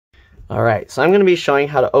Alright, so I'm going to be showing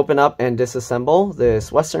how to open up and disassemble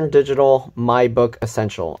this Western Digital My Book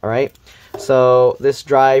Essential. Alright, so this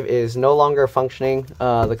drive is no longer functioning.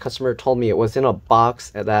 The customer told me it was in a box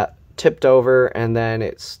that tipped over and then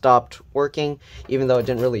it stopped working, even though it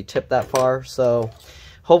didn't really tip that far. So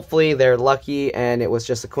hopefully they're lucky and it was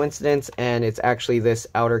just a coincidence, and it's actually this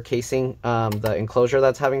outer casing, the enclosure,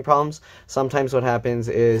 that's having problems. Sometimes what happens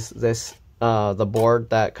is this, the board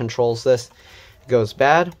that controls this goes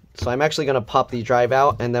bad. So I'm actually going to pop the drive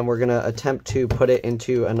out, and then we're going to attempt to put it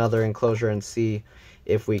into another enclosure and see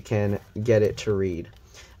if we can get it to read.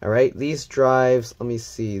 Alright, these drives, let me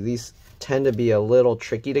see, these tend to be a little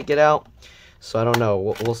tricky to get out. So I don't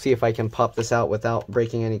know, we'll see if I can pop this out without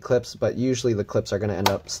breaking any clips, but usually the clips are going to end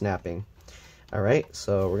up snapping. Alright,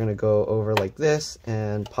 so we're going to go over like this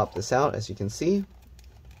and pop this out, as you can see.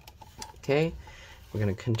 Okay, we're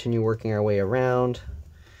going to continue working our way around,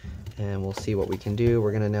 and we'll see what we can do.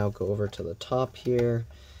 We're going to now go over to the top here,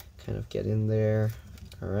 kind of get in there.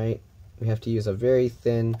 Alright, we have to use a very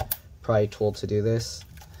thin pry tool to do this.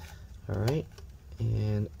 Alright,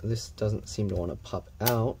 and this doesn't seem to want to pop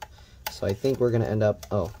out. So I think we're going to end up,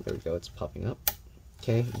 oh, there we go, it's popping up.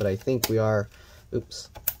 Okay, but I think we are, oops,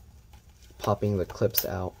 popping the clips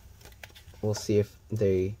out. We'll see if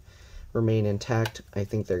they remain intact. I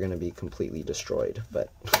think they're going to be completely destroyed, but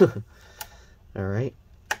alright.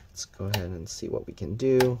 Let's go ahead and see what we can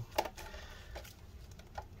do.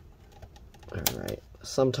 Alright,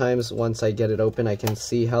 sometimes once I get it open, I can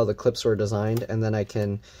see how the clips were designed, and then I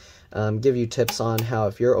can give you tips on how,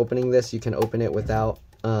 if you're opening this, you can open it without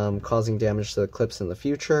causing damage to the clips in the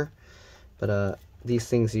future. But these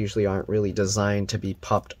things usually aren't really designed to be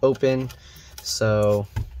popped open, so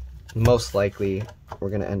most likely we're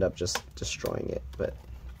going to end up just destroying it. But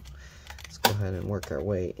let's go ahead and work our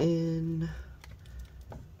way in.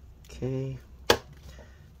 Okay,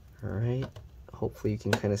 alright, hopefully you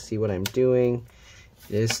can kind of see what I'm doing.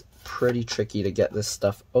 It is pretty tricky to get this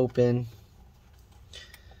stuff open,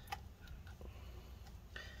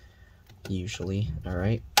 usually.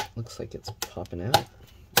 Alright, looks like it's popping out.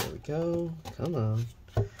 There we go, come on.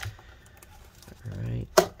 Alright,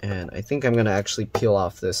 and I think I'm going to actually peel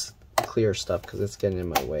off this clear stuff because it's getting in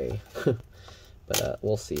my way. But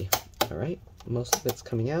we'll see. Alright, most of it's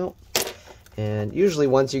coming out. And usually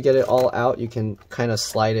once you get it all out, you can kind of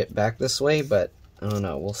slide it back this way, but I don't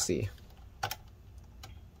know, we'll see.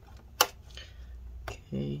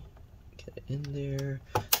 Okay, get it in there.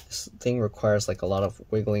 This thing requires like a lot of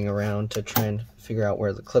wiggling around to try and figure out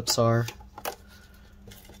where the clips are.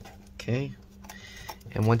 Okay,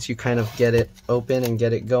 and once you kind of get it open and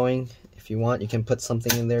get it going, if you want, you can put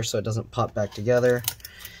something in there so it doesn't pop back together.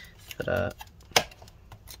 But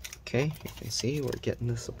okay, you can see we're getting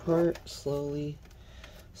this apart slowly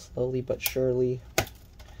but surely.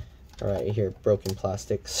 Alright, I hear broken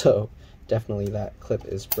plastic, so definitely that clip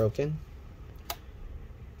is broken.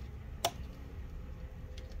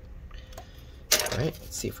 Alright,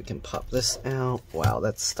 let's see if we can pop this out. Wow,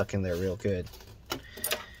 that's stuck in there real good.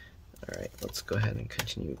 Alright, let's go ahead and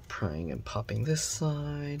continue prying and popping this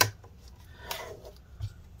side.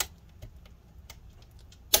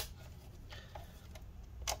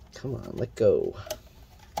 Come on, let go.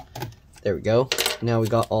 There we go. Now we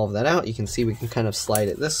got all of that out. You can see we can kind of slide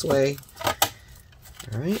it this way.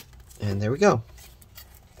 Alright, and there we go.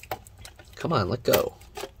 Come on, let go.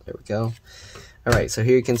 There we go. Alright, so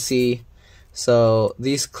here you can see, so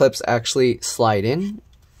these clips actually slide in.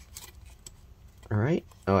 Alright.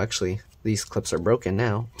 Oh, actually, these clips are broken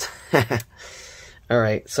now.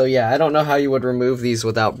 Alright, so yeah, I don't know how you would remove these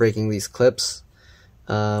without breaking these clips.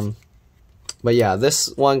 But yeah,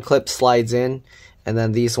 this one clip slides in, and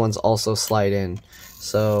then these ones also slide in.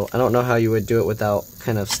 So I don't know how you would do it without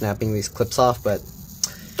kind of snapping these clips off, but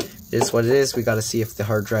it is what it is. We got to see if the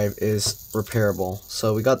hard drive is repairable.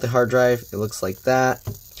 So we got the hard drive. It looks like that.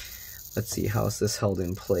 Let's see, how is this held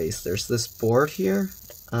in place? There's this board here,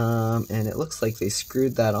 and it looks like they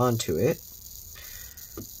screwed that onto it.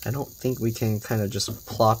 I don't think we can kind of just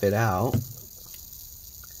plop it out.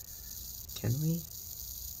 Can we?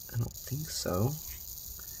 I don't think so.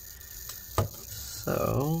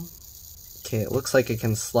 So, okay, it looks like it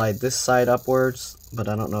can slide this side upwards, but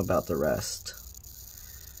I don't know about the rest.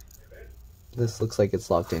 This looks like it's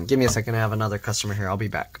locked in. Give me a second, I have another customer here. I'll be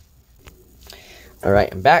back.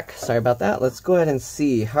 Alright, I'm back. Sorry about that. Let's go ahead and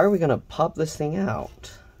see. How are we going to pop this thing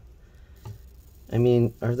out? I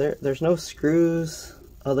mean, there's no screws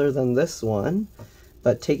other than this one,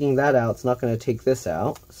 but taking that out, it's not going to take this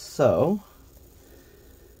out. So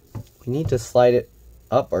we need to slide it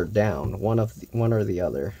up or down, one or the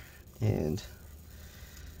other. And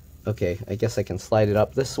Okay, I guess I can slide it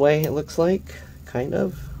up this way, it looks like, kind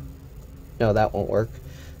of. No, that won't work.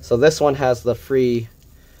 So this one has the free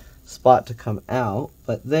spot to come out,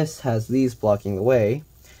 but this has these blocking the way.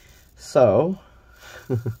 So,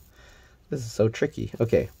 this is so tricky.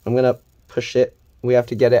 Okay, I'm gonna push it. We have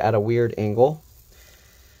to get it at a weird angle.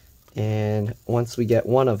 And once we get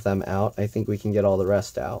one of them out, I think we can get all the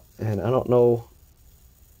rest out. And I don't know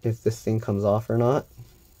if this thing comes off or not,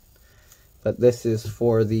 but this is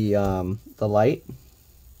for the light.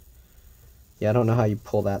 Yeah, I don't know how you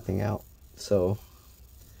pull that thing out, so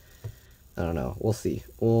I don't know. We'll see.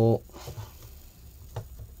 I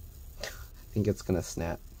think it's gonna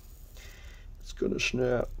snap. It's gonna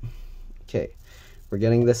snap. Okay, we're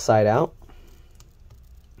getting this side out.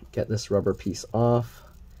 Get this rubber piece off.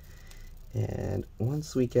 And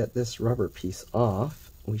once we get this rubber piece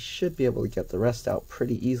off, we should be able to get the rest out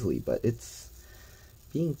pretty easily, but it's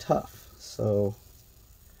being tough. So,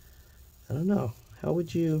 I don't know. How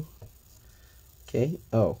would you... Okay,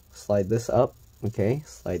 oh, slide this up. Okay,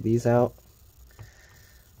 slide these out.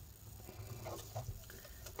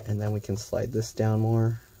 And then we can slide this down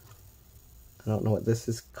more. I don't know what this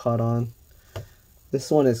is caught on. This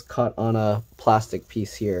one is caught on a plastic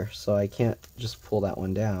piece here, so I can't just pull that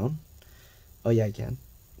one down. Oh yeah, I can,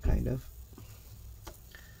 kind of.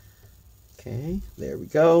 Okay, there we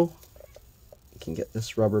go. We can get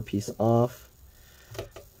this rubber piece off.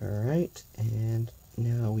 All right, and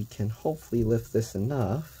now we can hopefully lift this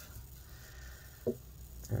enough. All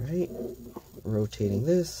right, rotating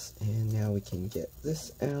this, and now we can get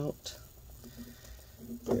this out.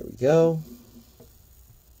 There we go.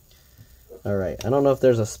 All right, I don't know if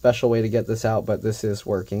there's a special way to get this out, but this is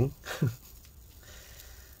working.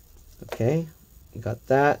 Okay, got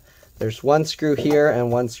that. There's one screw here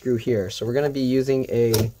and one screw here. So we're going to be using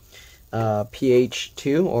a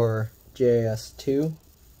PH2 or JIS2.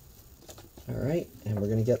 All right, and we're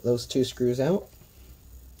going to get those two screws out.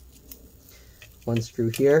 One screw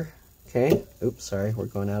here. Okay, oops, sorry, we're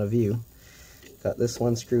going out of view. Got this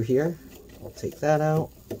one screw here. I'll take that out.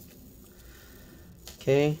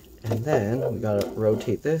 Okay, and then we got to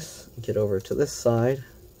rotate this, get over to this side.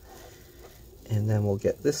 And then we'll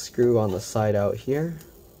get this screw on the side out here.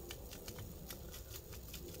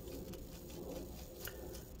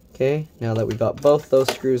 Okay, now that we got both those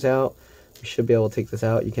screws out, we should be able to take this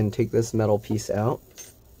out. You can take this metal piece out.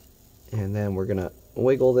 And then we're gonna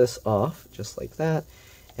wiggle this off, just like that.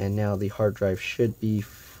 And now the hard drive should be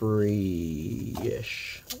free-ish.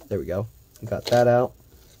 There we go, got that out.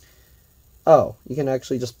 Oh, you can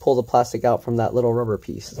actually just pull the plastic out from that little rubber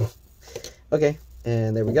piece. Okay,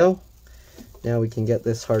 and there we go. Now we can get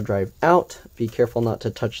this hard drive out. Be careful not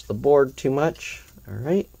to touch the board too much. All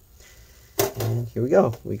right. And here we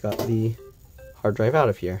go. We got the hard drive out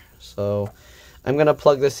of here. So I'm going to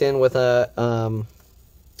plug this in with a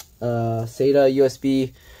SATA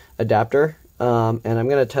USB adapter. And I'm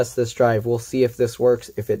going to test this drive. We'll see if this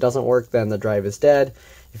works. If it doesn't work, then the drive is dead.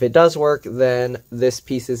 If it does work, then this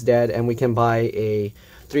piece is dead. And we can buy a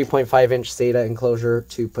 3.5-inch SATA enclosure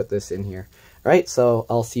to put this in here. All right, so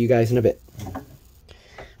I'll see you guys in a bit. All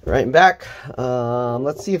right, I'm back.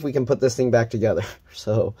 Let's see if we can put this thing back together.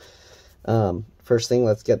 So, first thing,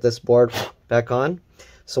 let's get this board back on.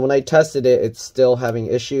 So when I tested it, it's still having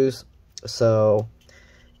issues. So,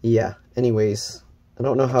 yeah. Anyways, I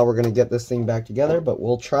don't know how we're gonna get this thing back together, but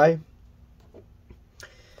we'll try.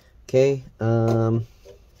 Okay. I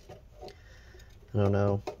don't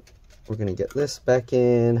know. We're gonna get this back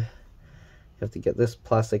in. Have to get this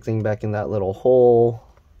plastic thing back in that little hole.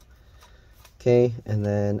 Okay, and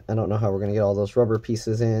then I don't know how we're gonna get all those rubber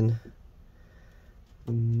pieces in.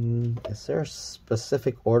 Is there a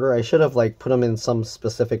specific order? I should have like put them in some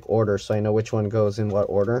specific order so I know which one goes in what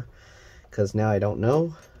order, because now I don't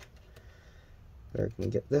know. We're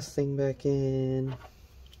gonna get this thing back in.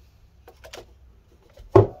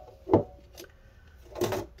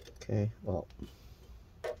 Okay, well,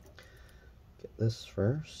 get this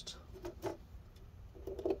first.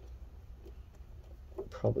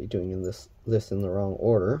 Probably doing this in the wrong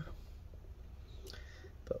order,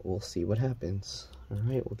 but we'll see what happens. All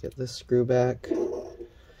right, we'll get this screw back.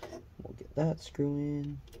 We'll get that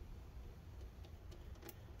screw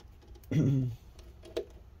in.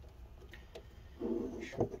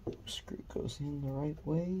 Sure the screw goes in the right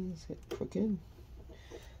way. Is it crooked?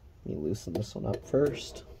 Let me loosen this one up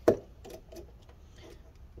first. Is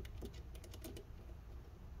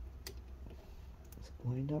it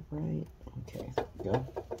lined up right? Okay, there we go.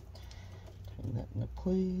 Tighten that into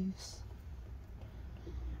place.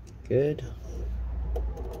 Good.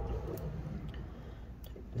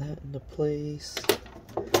 Tighten that into place.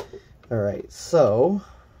 Alright, so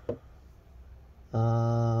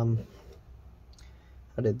How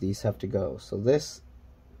did these have to go? So this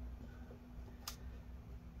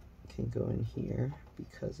can go in here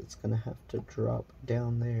because it's gonna have to drop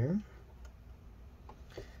down there.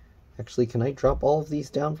 Actually, can I drop all of these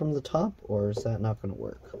down from the top, or is that not gonna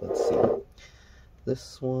work? Let's see.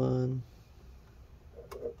 This one.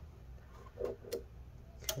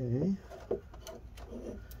 Okay.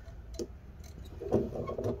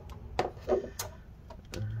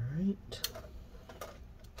 Alright.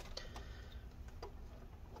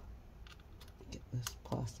 Get this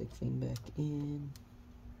plastic thing back in.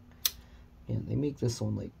 Man, they make this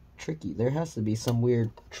one like tricky. There has to be some weird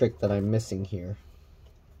trick that I'm missing here.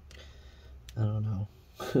 I don't know.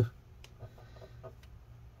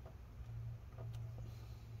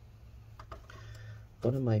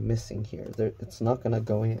 What am I missing here? It's not gonna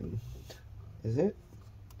go in, is it?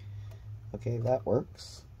 Okay, that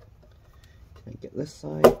works. Can I get this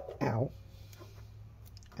side? Ow.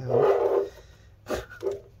 Ow.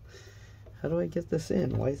 How do I get this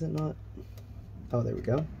in? Why is it not? Oh, there we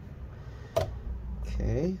go.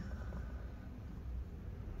 Okay.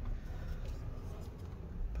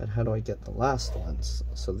 But how do I get the last ones?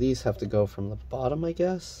 So these have to go from the bottom, I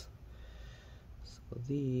guess. So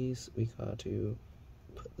these, we got to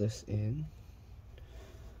put this in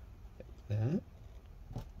like that.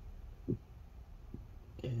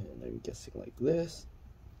 And I'm guessing like this.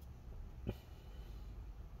 Is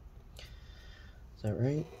that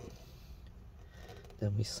right?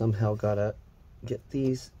 Then we somehow gotta get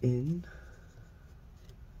these in.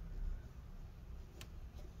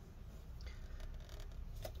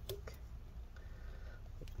 Like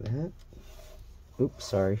that. Oops,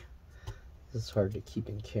 sorry. This is hard to keep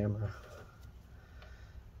in camera.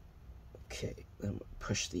 Okay, then we'll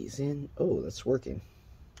push these in. Oh, that's working.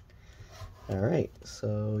 Alright,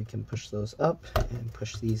 so we can push those up and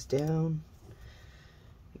push these down.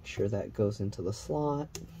 Make sure that goes into the slot.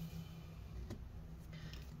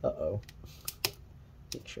 Uh-oh.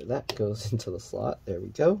 Make sure that goes into the slot. There we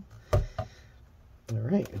go.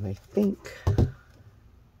 Alright, and I think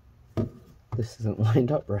this isn't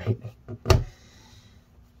lined up right.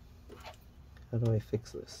 How do I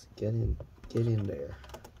fix this? Get in there.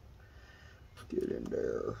 Get in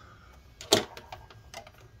there.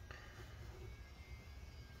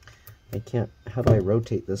 I can't, how do I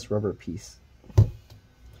rotate this rubber piece?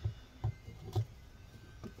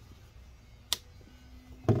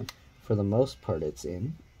 For the most part it's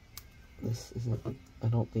in. This isn't, I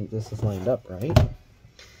don't think this is lined up right.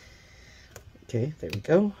 Okay, there we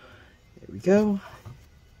go. There we go.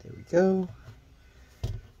 There we go.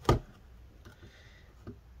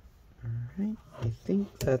 Alright, I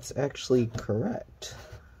think that's actually correct.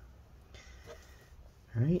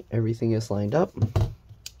 Alright, everything is lined up.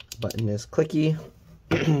 Button is clicky.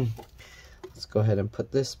 Let's go ahead and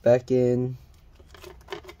put this back in.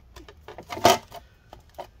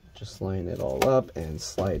 Just line it all up and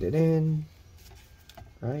slide it in.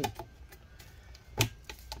 Right.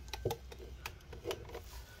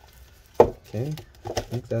 Okay, I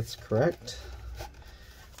think that's correct.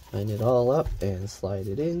 Line it all up and slide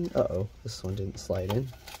it in. Uh-oh, this one didn't slide in.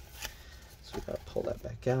 So we gotta pull that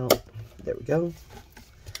back out. There we go.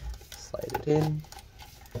 Slide it in.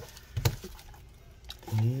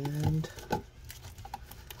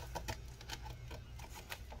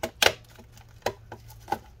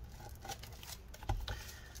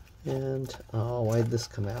 And oh, why'd this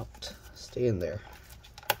come out? Stay in there.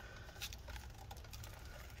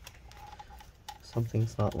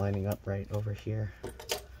 Something's not lining up right over here.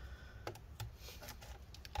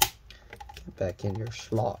 Get back in your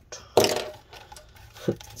slot.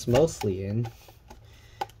 It's mostly in.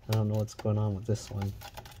 I don't know what's going on with this one.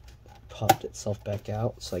 Popped itself back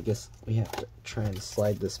out, so I guess we have to try and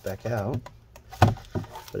slide this back out,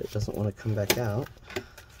 but it doesn't want to come back out.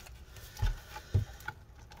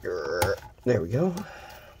 There we go.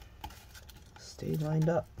 Stay lined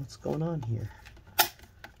up. What's going on here?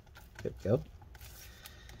 There we go.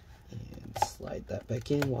 And slide that back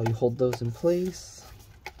in while you hold those in place.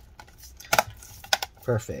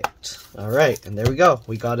 Perfect. Alright, and there we go.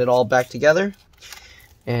 We got it all back together.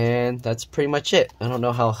 And that's pretty much it. I don't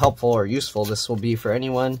know how helpful or useful this will be for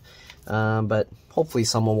anyone, but hopefully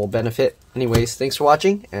someone will benefit. Anyways, thanks for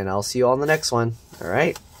watching, and I'll see you all in the next one.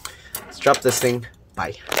 Alright, let's drop this thing.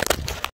 Bye.